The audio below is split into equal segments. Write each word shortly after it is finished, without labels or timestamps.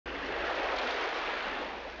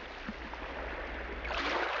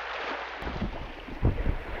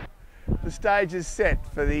The stage is set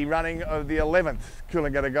for the running of the 11th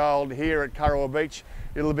Coolangatta Gold here at Kurrawa Beach.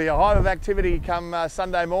 It'll be a hive of activity come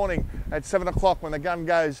Sunday morning at 7 o'clock when the gun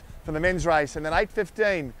goes for the men's race, and then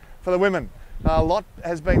 8:15 for the women. A lot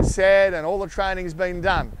has been said and all the training's been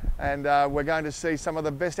done, and we're going to see some of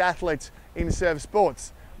the best athletes in surf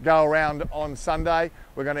sports go around on Sunday.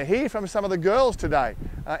 We're going to hear from some of the girls today,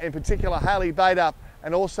 in particular Hayley Bateup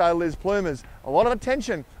and also Liz Pluimers. A lot of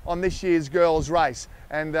attention on this year's girls race,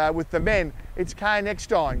 and with the men it's Kane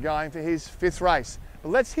Eckstein going for his 5th race. But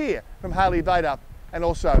let's hear from Hayley Bateup and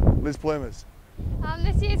also Liz Pluimers.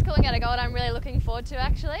 This year's Coolangatta Gold I'm really looking forward to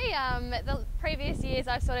actually. The previous years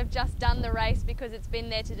I've sort of just done the race because it's been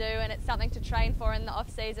there to do and it's something to train for in the off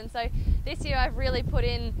season. So this year I've really put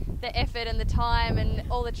in the effort and the time, and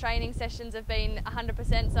all the training sessions have been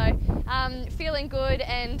 100%. So feeling good,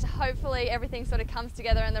 and hopefully everything sort of comes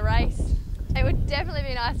together in the race. It would definitely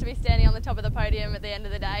be nice to be standing on the top of the podium at the end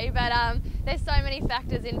of the day, but there's so many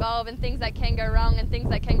factors involved and things that can go wrong and things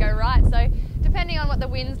that can go right. So depending on what the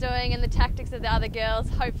wind's doing and the tactics of the other girls,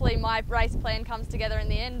 hopefully my race plan comes together in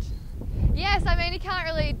the end. Yes, I mean, you can't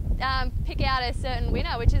really pick out a certain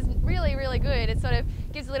winner, which is really, really good. It sort of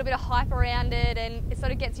gives a little bit of hype around it, and it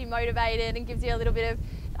sort of gets you motivated and gives you a little bit of,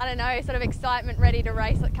 I don't know, sort of excitement ready to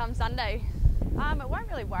race that comes Sunday. It won't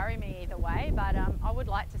really worry me either way, but I would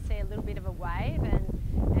like to see a little bit of a wave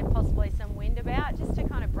and possibly some wind about, just to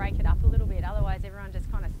kind of break it up a little bit. Otherwise everyone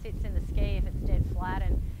just kind of sits in the ski if it's dead flat,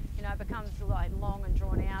 and you know, it becomes like long and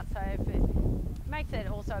drawn out. So if it makes it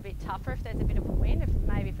also a bit tougher if there's a bit of a wind. If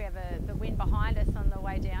we have the wind behind us on the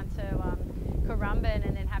way down to Currumbin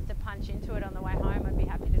and then have to punch into it on the way home, I'd be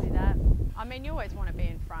happy to do that. I mean, you always want to be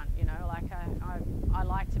in front, you know, like I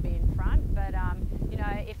like to be in front, but you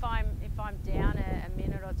know, if I'm down a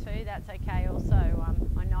minute or two, that's okay also.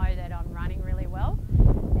 I know that I'm running really well,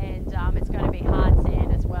 and it's going to be hard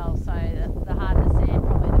sand as well, so the harder the sand,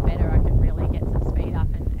 probably the better I can really get some speed up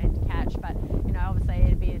and catch. But you know, obviously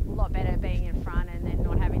it'd be a lot better being in front and then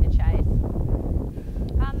not having to chase.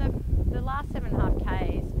 The last 7.5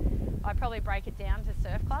 Ks, I probably break it down to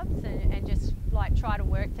surf clubs and just like try to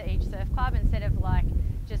work to each surf club instead of like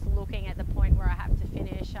just looking at the point where I have to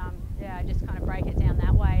finish. Yeah, I just kind of break it down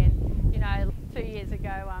that way. And you know, 2 years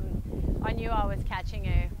ago, I knew I was catching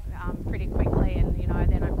her pretty quickly, and you know,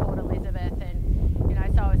 then I caught Elizabeth, and you know,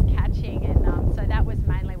 so I was catching, and so that was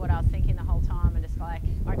mainly what I was thinking the whole time. And just like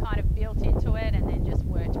I kind of built into it, and then just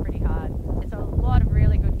worked pretty hard. There's a lot of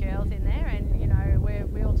really good girls in there, and you know,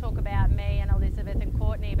 we all talk about me and Elizabeth and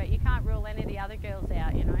Courtney, but you can't rule any of the other girls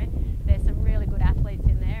out. You know, there's some really good athletes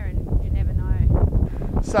in there, and you never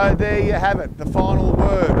know. So there you have it, the final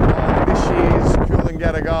word on this year's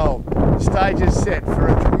Coolangatta Gold. The stage is set for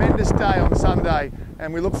a tremendous day on Sunday,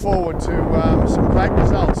 and we look forward to some great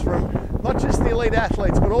results from not just the elite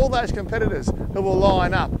athletes, but all those competitors who will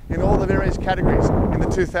line up in all the various categories in the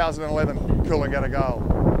 2011 Coolangatta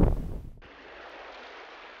Gold.